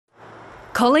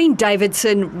Colleen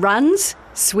Davidson runs,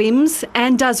 swims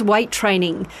and does weight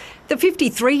training. The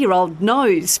 53-year-old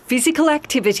knows physical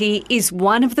activity is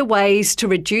one of the ways to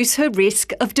reduce her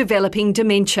risk of developing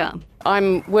dementia.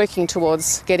 I'm working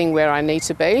towards getting where I need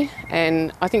to be,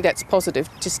 and I think that's positive,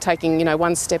 just taking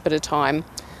one step at a time,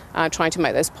 trying to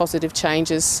make those positive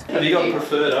changes. Have you got a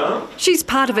preferred arm? She's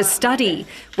part of a study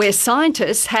where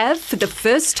scientists have, for the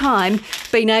first time,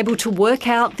 been able to work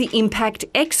out the impact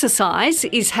exercise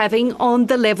is having on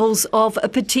the levels of a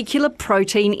particular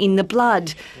protein in the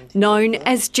blood, known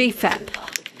as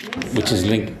GFAP. Which is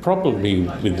linked probably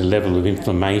with the level of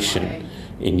inflammation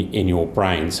in your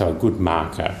brain, so a good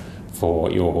marker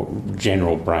for your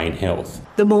general brain health.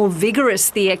 The more vigorous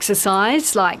the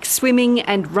exercise, like swimming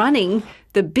and running,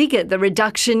 the bigger the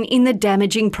reduction in the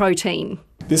damaging protein.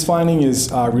 This finding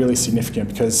is really significant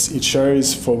because it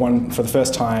shows for the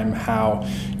first time how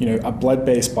a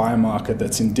blood-based biomarker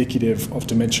that's indicative of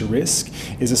dementia risk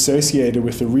is associated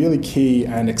with a really key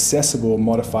and accessible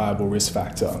modifiable risk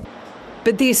factor.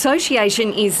 But the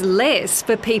association is less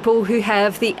for people who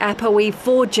have the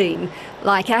ApoE4 gene,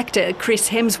 like actor Chris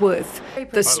Hemsworth,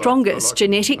 the strongest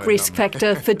genetic risk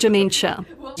factor for dementia.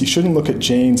 You shouldn't look at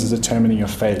genes as determining your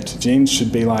fate. Genes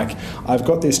should be like, I've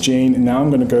got this gene and now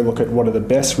I'm going to go look at what are the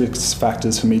best risk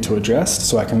factors for me to address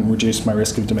so I can reduce my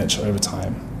risk of dementia over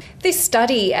time. This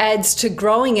study adds to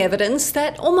growing evidence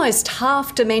that almost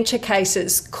half dementia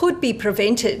cases could be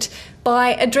prevented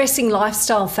by addressing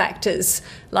lifestyle factors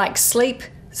like sleep,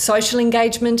 social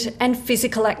engagement and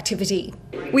physical activity.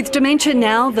 With dementia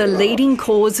now the leading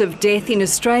cause of death in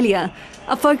Australia,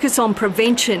 a focus on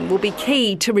prevention will be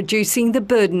key to reducing the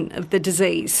burden of the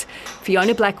disease.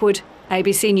 Fiona Blackwood,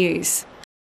 ABC News.